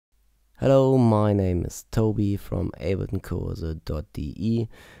Hello, my name is Tobi from abletonkurse.de.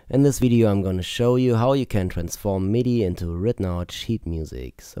 In this video I'm going to show you how you can transform MIDI into written out sheet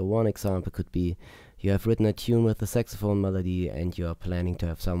music. So one example could be you have written a tune with a saxophone melody and you are planning to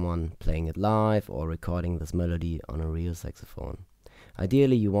have someone playing it live or recording this melody on a real saxophone.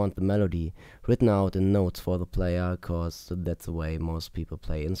 Ideally you want the melody written out in notes for the player, because that's the way most people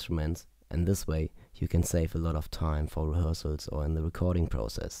play instruments, and this way you can save a lot of time for rehearsals or in the recording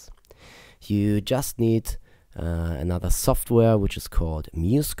process. You just need another software which is called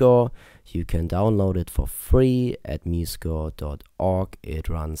MuseScore. You can download it for free at musescore.org. It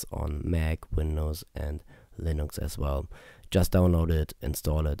runs on Mac, Windows and Linux as well. Just download it,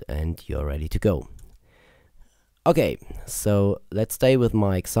 install it, and you're ready to go. Okay, so let's stay with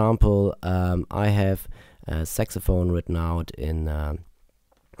my example. I have a saxophone written out in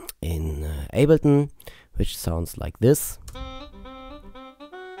Ableton, which sounds like this.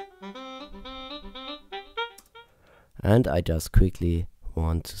 And I just quickly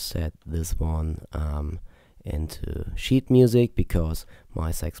want to set this one into sheet music, because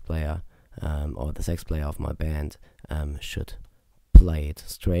my sax player or the sax player of my band should play it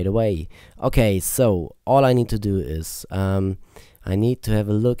straight away. Okay, so all I need to do is I need to have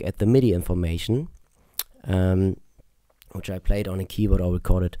a look at the MIDI information, which I played on a keyboard or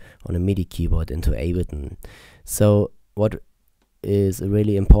recorded on a MIDI keyboard into Ableton. So what is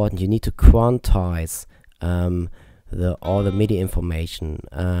really important, you need to quantize all the MIDI information.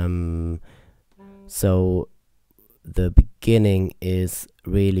 So the beginning is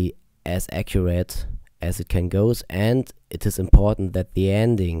really as accurate as it can goes, and it is important that the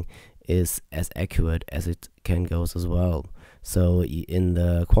ending is as accurate as it can goes as well. So in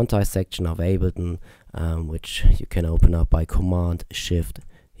the quantize section of Ableton, which you can open up by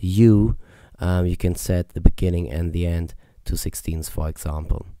Command-Shift-U, you can set the beginning and the end to 16ths, for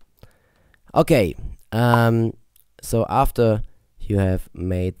example. Okay, so after you have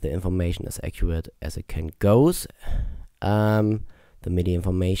made the information as accurate as it can goes, the MIDI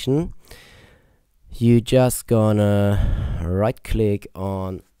information, you just gonna right click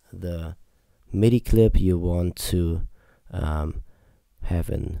on the MIDI clip you want to have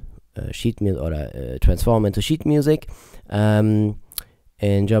in sheet music, or transform into sheet music. In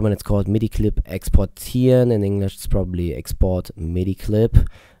German it's called MIDI clip exportieren, in English it's probably export MIDI clip.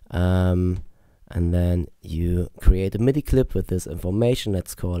 And then you create a MIDI clip with this information.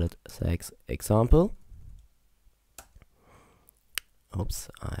 Let's call it sax example. Oops,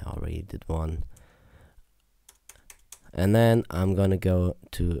 I already did one. And then I'm gonna go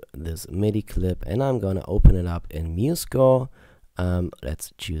to this MIDI clip and I'm gonna open it up in MuseScore.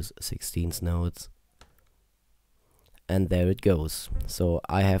 Let's choose 16th notes. And there it goes. So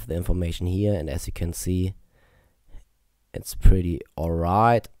I have the information here, and as you can see, it's pretty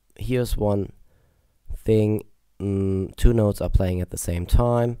alright. Here's one thing, two notes are playing at the same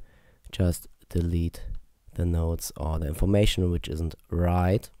time. Just delete the notes or the information which isn't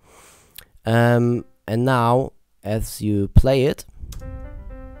right. And now as you play it,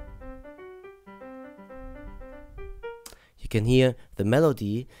 you can hear the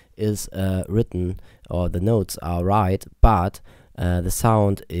melody is written, or the notes are right, but the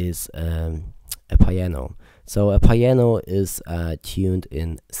sound is a piano. So a piano is tuned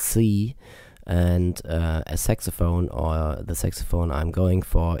in C, and a saxophone, or the saxophone I'm going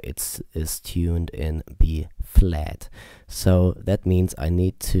for, is tuned in B flat. So that means I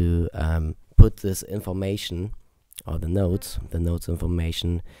need to put this information, or the notes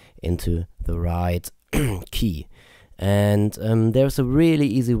information, into the right key. And there's a really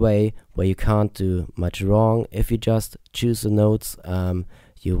easy way where you can't do much wrong. If you just choose the notes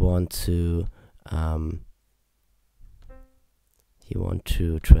you want to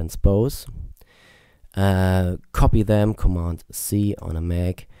transpose, copy them, Command-C on a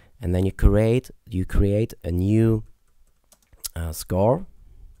Mac, and then you create a new score,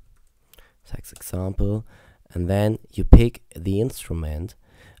 sax example, and then you pick the instrument.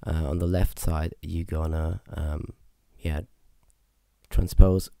 On the left side you're gonna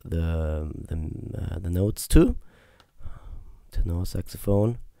transpose the notes to tenor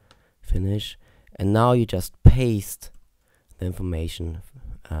saxophone, finish, and now you just paste the information,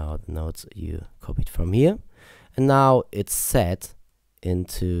 the notes you copied from here, and now it's set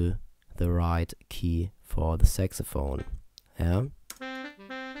into the right key for the saxophone. Yeah.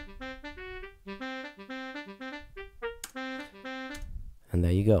 And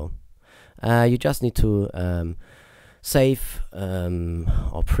there you go. You just need to save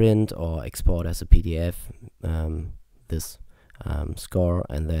or print or export as a PDF this score,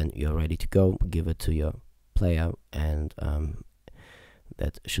 and then you're ready to go. Give it to your player, and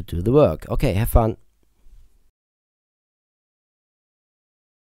that should do the work. Okay, have fun.